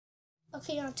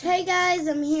Okay, on two. Hey guys,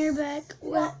 I'm here back.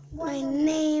 My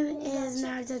name is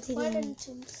Naruto TDM,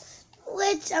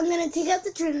 which I'm gonna take out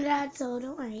the Trinidad, so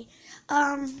don't worry.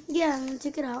 Yeah, I'm gonna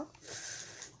take it out.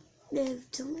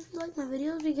 Tell me if you like my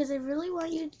videos because I really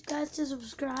want you guys to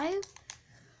subscribe.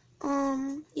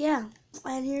 Yeah,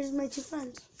 and here's my two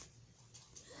friends.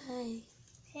 Hey,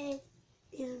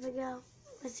 here's my girl,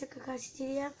 Mr. Kakashi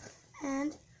TDM,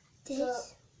 and This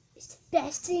is the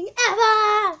best thing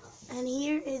ever. And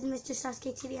here is Mr.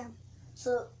 Sasuke TDM.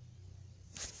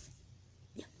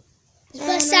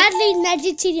 But sadly,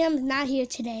 Neji TDM is not here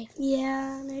today.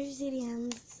 Yeah, there's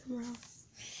TDM somewhere else.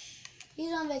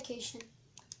 He's on vacation.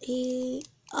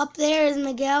 Up there is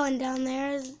Miguel, and down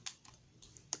there is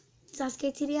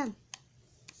Sasuke TDM.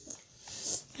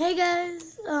 Hey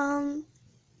guys,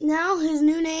 now his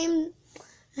new name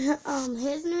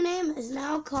is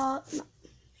now called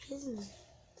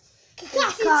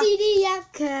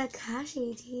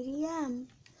Kakashi TDM.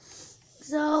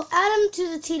 So add him to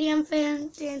the TDM fan,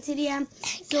 TDM.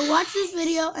 So watch this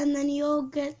video, and then you'll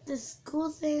get this cool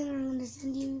thing. I'm gonna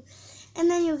send you, and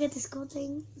then you'll get this cool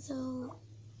thing. So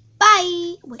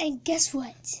bye. Wait. And guess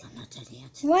what? I'm not done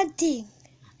yet. One thing.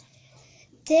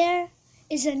 There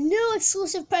is a new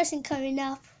exclusive person coming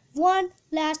out. One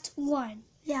last one.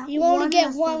 Yeah. You only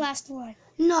get one last one.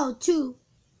 No, two.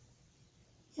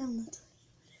 Yeah, I'm not telling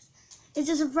you what it is.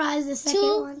 It's a surprise. The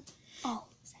second one. Oh.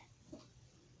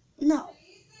 No.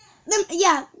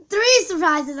 Yeah, 3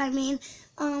 surprises. I mean,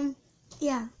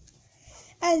 yeah.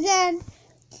 And then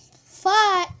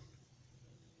 5.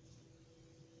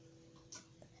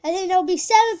 And then there'll be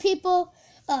 7 people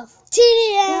of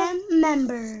TDM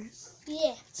members.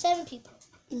 Yeah, 7 people.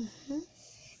 Mm-hmm.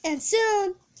 And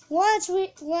soon, once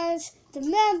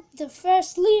the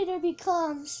first leader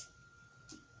becomes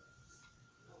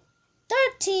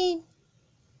 13,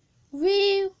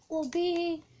 we will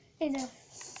be in a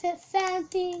fan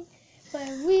thing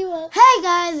where we will. Hey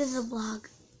guys, it's a vlog.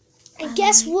 And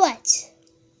guess what?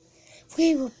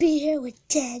 We will be here with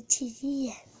Dad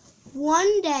TDM.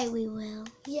 One day we will.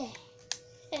 Yeah.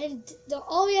 And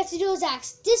all we have to do is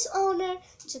ask this owner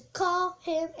to call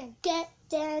him and get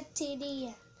Dad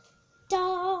TDM.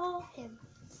 Call him.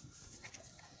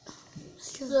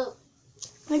 So,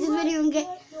 make this video and get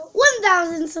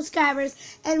 1,000 subscribers,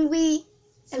 and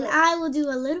I will do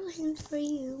a little hint for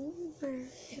you.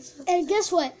 And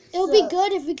guess what? It'll be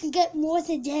good if we can get more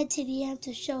than Dad TDM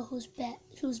to show who's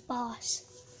boss.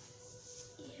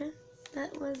 Yeah,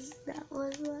 that was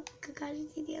what Kakashi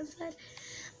TDM said.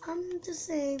 I'm just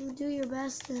saying, do your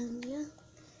best and yeah,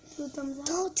 do a thumbs up.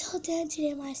 Don't tell Dad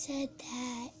TDM I said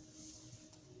that.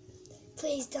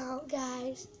 Please don't,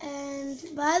 guys. And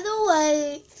by the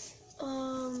way,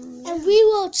 and we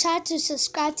will try to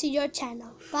subscribe to your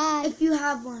channel. Bye. If you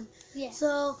have one. Yeah.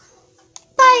 So,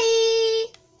 bye.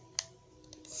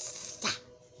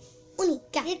 Your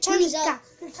time is up.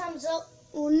 Your time is up.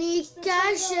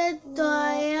 Unika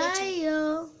shetoyayo.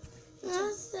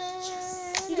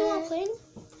 You don't want to play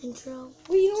intro.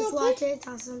 Well, you don't Just want to watch it. It's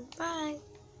awesome. Bye.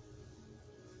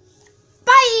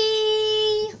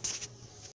 Bye.